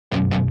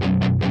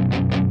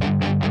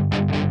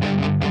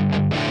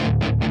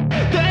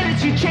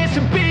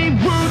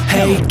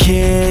Hey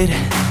kid,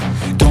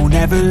 don't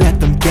ever let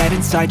them get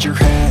inside your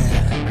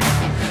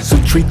head. So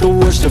treat the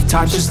worst of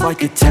times just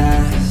like a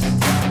test.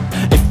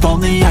 If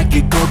only I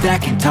could go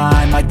back in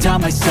time, I'd tell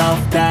myself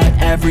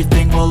that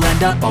everything will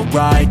end up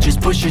alright.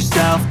 Just push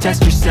yourself,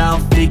 test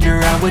yourself,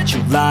 figure out what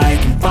you like,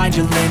 and find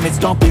your limits,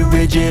 don't be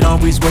rigid,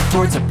 always work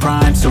towards a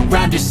prime.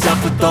 Surround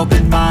yourself with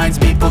open minds,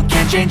 people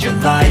can change your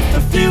life.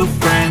 A few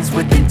friends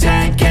with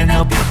intent can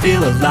help you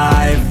feel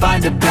alive.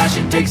 Find a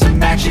passion, take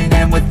some action,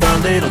 and with a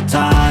little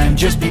time,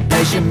 just be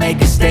patient, make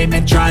a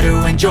statement, try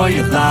to enjoy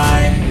your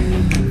life.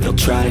 They'll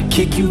try to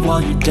kick you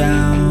while you're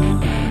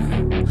down,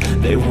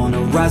 they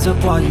wanna rise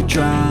up while you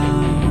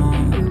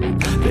drown.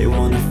 They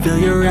wanna fill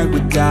your head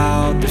with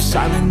doubt, they're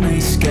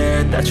silently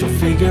scared that you'll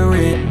figure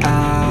it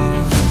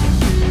out.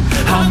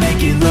 I'll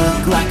make it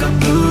look like I'm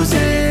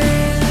losing,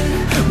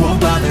 won't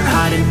bother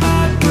hiding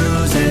my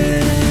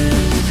bruises.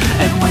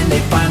 And when they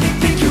finally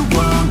think you're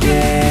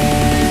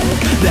wounded,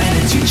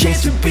 then it's your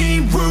chance to be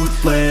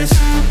ruthless.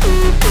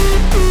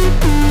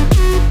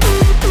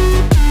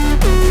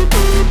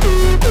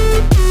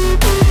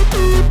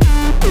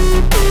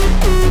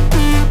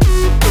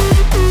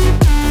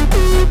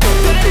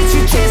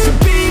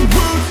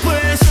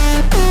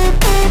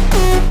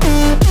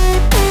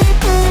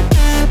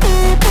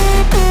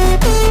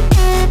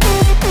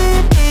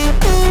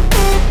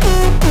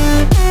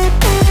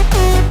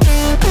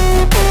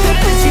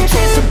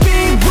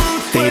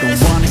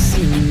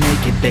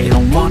 They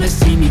don't wanna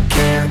see me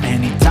care.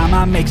 Anytime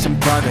I make some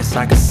progress,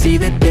 I can see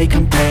that they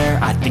compare.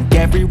 I think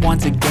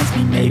everyone's against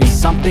me, maybe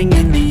something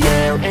in the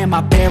air. Am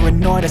I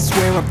paranoid? I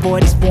swear a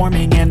void is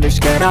forming and they're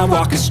scared. I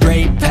walk a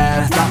straight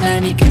path, not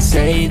many can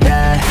say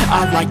that.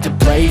 I like to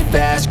play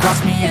fast,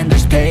 cross me and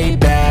there's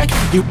payback.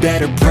 You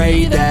better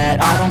pray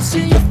that I don't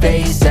see your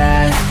face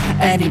at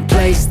any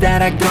place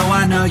that I go.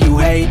 I know you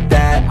hate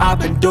that. I've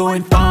been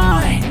doing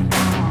fine,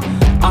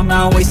 I'm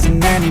not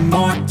wasting any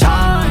more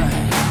time.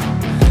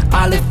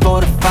 I live for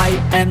the fight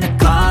and the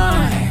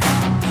climb,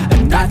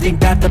 and I think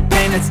that the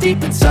pain that's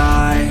deep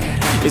inside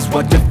is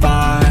what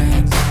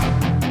defines.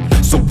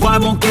 So I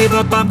won't give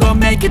up, I'm gonna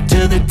make it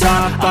to the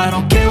top. I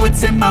don't care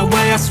what's in my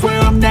way, I swear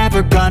I'm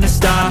never gonna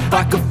stop.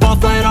 I could fall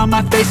flat on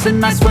my face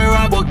and I swear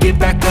I will get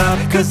back up,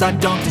 cause I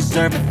don't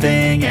deserve a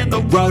thing and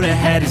the road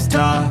ahead is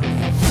tough.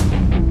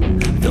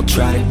 They'll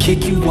try to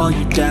kick you while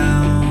you're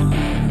down,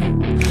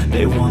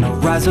 they wanna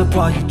rise up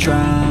while you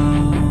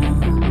drown.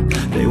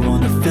 They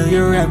wanna fill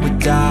your head with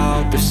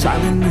doubt, they're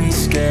silently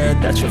scared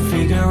that you'll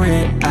figure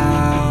it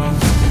out.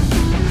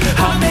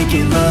 I'll make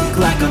it look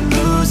like I'm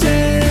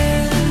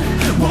losing,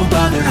 won't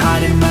bother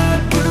hiding my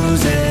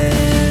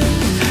bruises.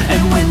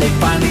 And when they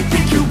finally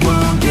think you're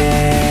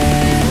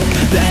wounded,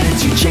 then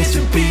it's your chance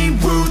to be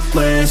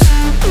ruthless.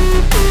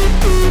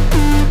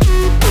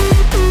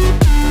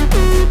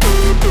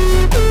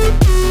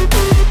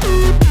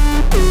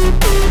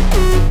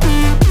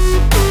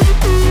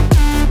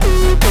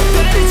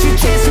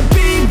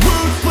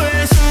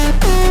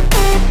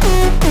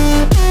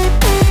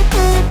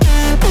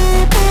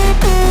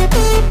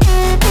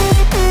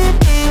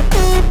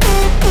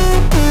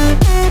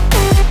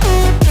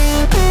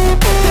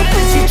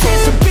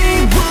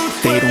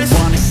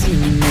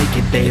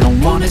 They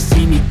don't wanna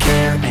see me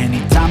care.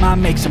 Anytime I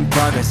make some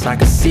progress, I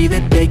can see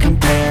that they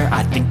compare.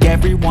 I think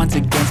everyone's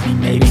against me,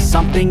 maybe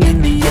something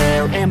in the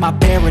air. Am I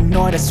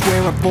paranoid? I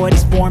swear a void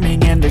is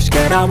forming and they're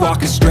scared. I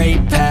walk a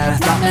straight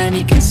path, not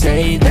many can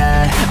say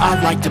that.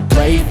 I like to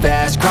play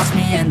fast, cross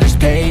me and there's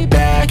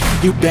payback.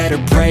 You better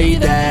pray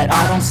that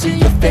I don't see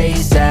your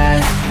face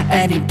at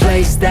any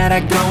place that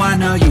I go. I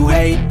know you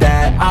hate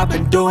that. I've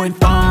been doing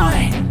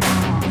fine,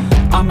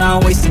 I'm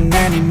not wasting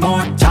any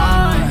more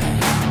time.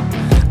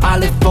 I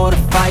live for the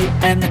fight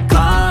and the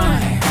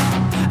climb,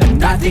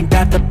 and I think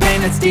that the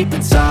pain that's deep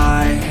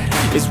inside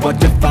is what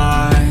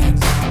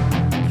defines.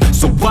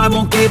 So I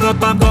won't give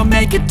up, I'm gonna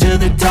make it to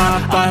the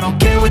top. I don't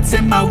care what's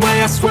in my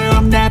way, I swear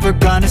I'm never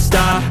gonna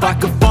stop. I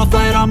could fall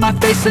flat on my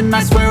face and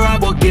I swear I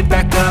will get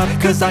back up,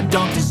 cause I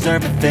don't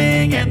deserve a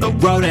thing and the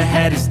road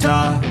ahead is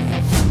tough.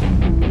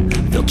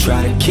 They'll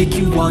try to kick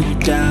you while you're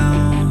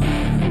down,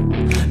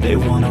 they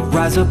wanna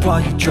rise up while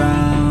you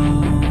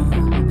drown.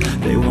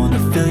 They wanna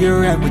fill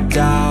your head with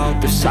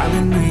doubt, they're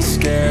silently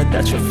scared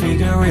that you'll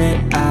figure it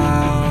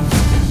out.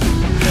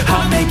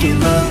 I'll make it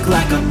look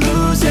like I'm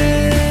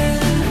losing,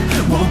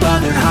 won't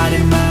bother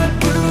hiding my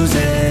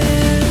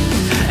bruises.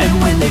 And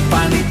when they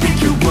finally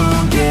think you're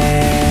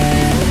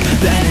wounded,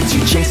 then it's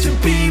your chance to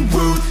be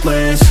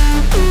ruthless.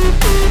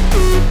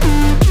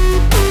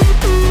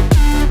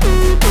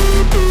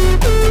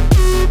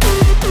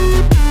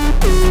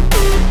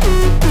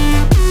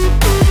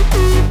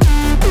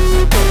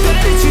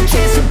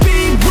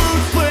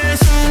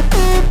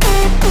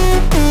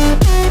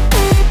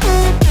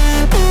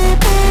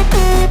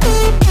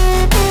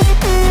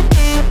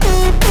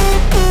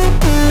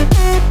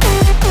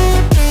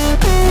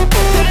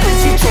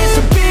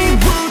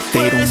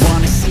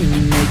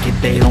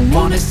 They don't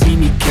wanna see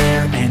me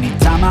care.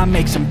 Anytime I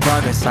make some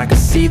progress, I can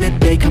see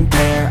that they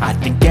compare. I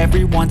think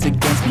everyone's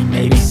against me,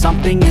 maybe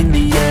something in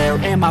the air.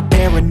 Am I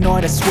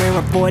paranoid? I swear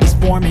a void is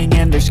forming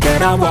and they're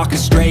scared. I walk a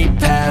straight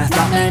path,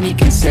 not many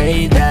can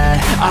say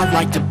that. I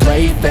like to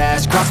play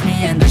fast, cross me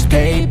and there's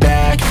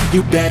payback.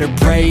 You better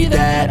pray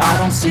that I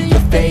don't see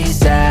your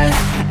face at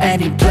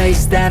any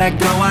place that I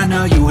go. I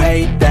know you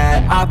hate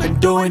that. I've been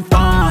doing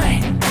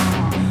fine,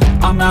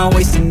 I'm not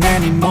wasting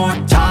any more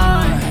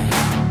time.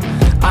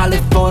 I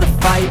live for the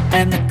fight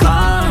and the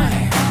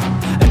climb,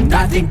 and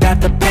I think that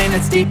the pain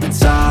that's deep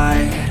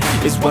inside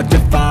is what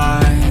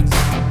defines.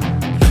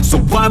 So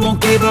I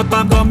won't give up,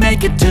 I'm gonna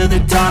make it to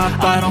the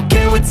top. I don't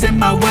care what's in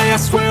my way, I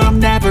swear I'm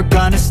never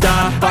gonna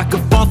stop. I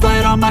could fall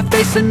flat on my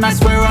face and I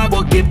swear I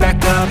will get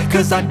back up,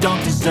 cause I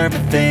don't deserve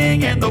a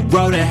thing and the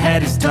road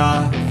ahead is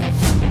tough.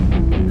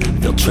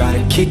 They'll try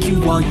to kick you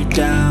while you're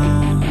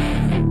down,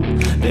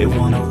 they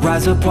wanna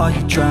rise up while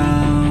you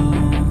drown.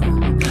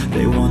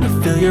 They wanna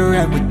fill your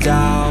head with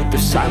doubt, they're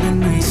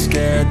silently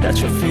scared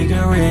that you'll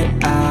figure it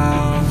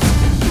out.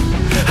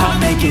 I'll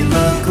make it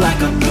look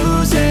like I'm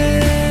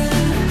losing,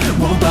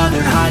 won't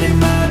bother hiding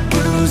my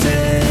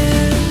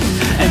bruises.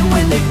 And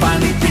when they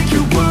finally think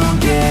you're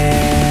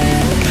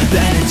wounded,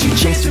 then it's your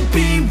chance to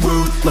be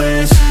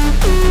ruthless.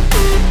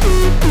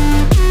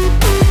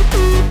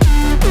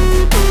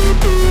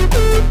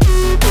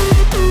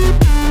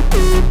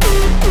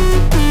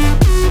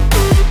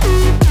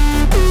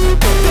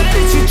 Then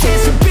it's your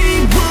chance to be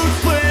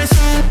ruthless.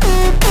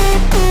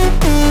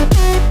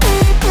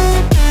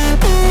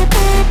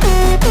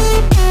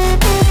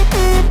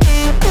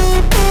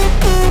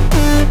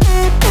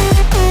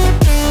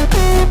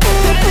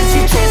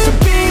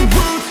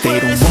 They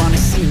don't wanna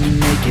see me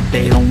make it,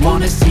 they don't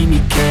wanna see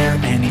me care.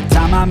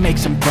 Anytime I make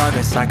some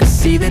progress, I can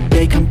see that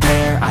they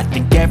compare. I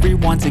think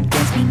everyone's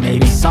against me,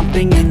 maybe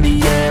something in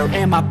the air.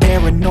 Am I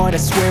paranoid? I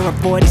swear a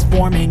void is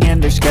forming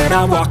and they're scared.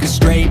 I walk a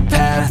straight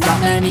path, not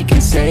many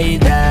can say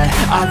that.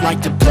 I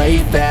like to play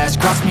fast,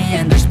 cross me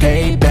and there's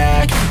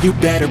payback. You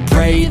better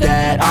pray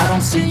that I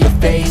don't see your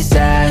face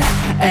at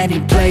any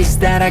place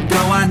that I go.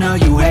 I know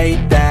you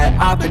hate that.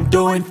 I've been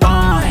doing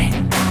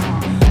fine,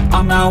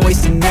 I'm not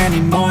wasting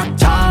any more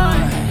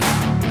time.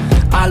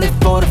 I live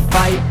for the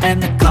fight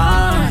and the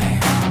climb,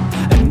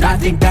 and I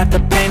think that the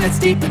pain that's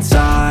deep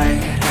inside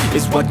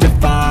is what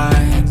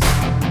defines.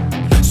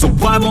 So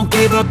I won't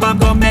give up, I'm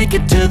gonna make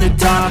it to the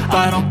top.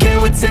 I don't care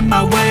what's in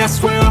my way, I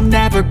swear I'm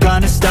never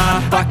gonna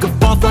stop. I could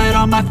fall flat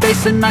on my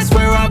face and I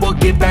swear I will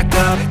get back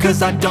up,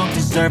 cause I don't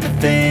deserve a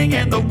thing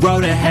and the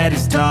road ahead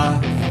is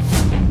tough.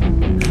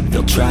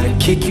 They'll try to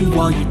kick you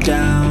while you're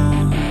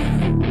down,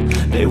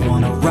 they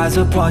wanna rise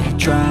up while you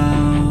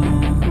drown.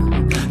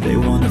 They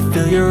wanna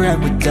fill your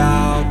head with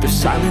doubt, they're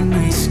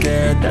silently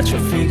scared that you'll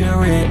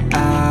figure it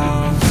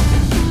out.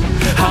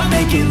 I'll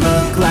make it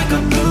look like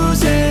I'm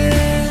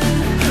losing,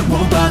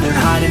 won't bother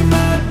hiding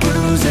my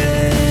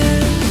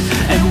bruises.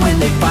 And when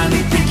they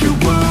finally think you're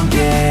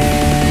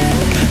wounded,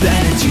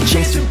 then it's your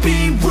chance to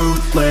be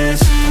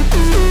ruthless.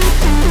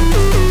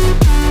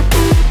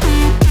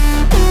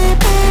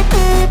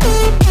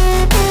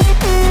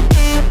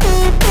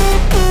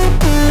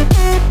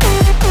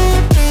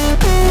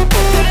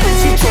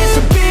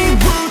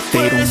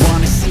 They don't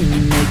wanna see me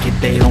make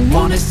it, they don't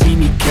wanna see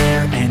me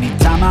care.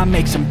 Anytime I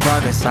make some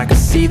progress, I can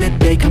see that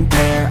they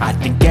compare. I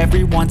think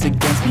everyone's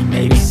against me,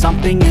 maybe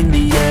something in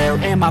the air.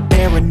 Am I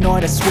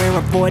paranoid? I swear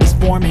a void is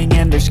forming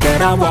and they're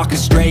scared. I walk a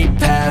straight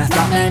path,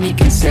 not many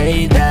can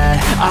say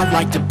that. I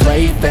like to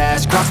play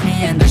fast, cross me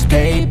and there's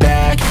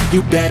payback.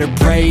 You better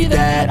pray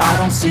that I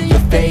don't see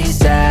your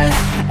face at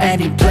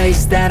any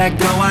place that I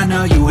go. I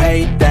know you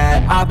hate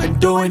that. I've been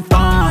doing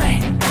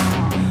fine,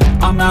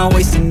 I'm not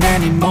wasting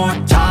any more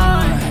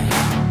time.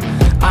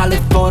 I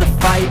live for the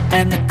fight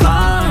and the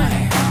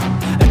climb,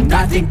 and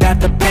I think that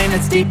the pain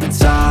that's deep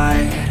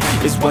inside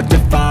is what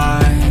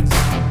defines.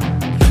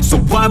 So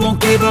I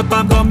won't give up,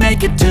 I'm gonna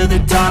make it to the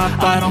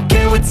top. I don't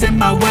care what's in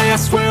my way, I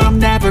swear I'm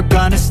never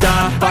gonna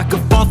stop. I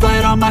could fall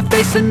flat on my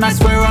face and I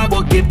swear I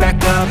will get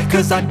back up,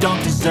 cause I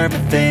don't deserve a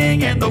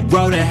thing and the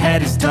road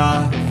ahead is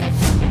tough.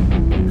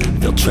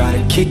 They'll try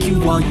to kick you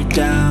while you're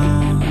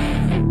down,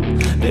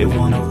 they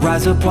wanna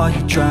rise up while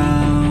you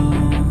drown.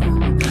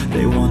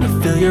 They wanna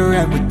fill your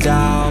head with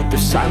doubt, they're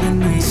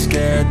silently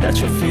scared that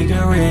you'll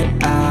figure it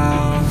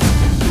out.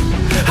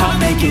 I'll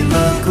make it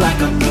look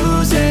like I'm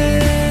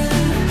losing,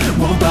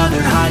 won't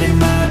bother hiding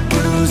my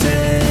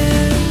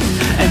bruises.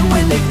 And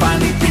when they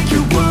finally think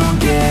you're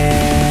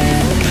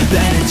wounded,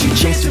 then it's your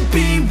chance to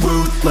be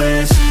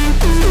ruthless.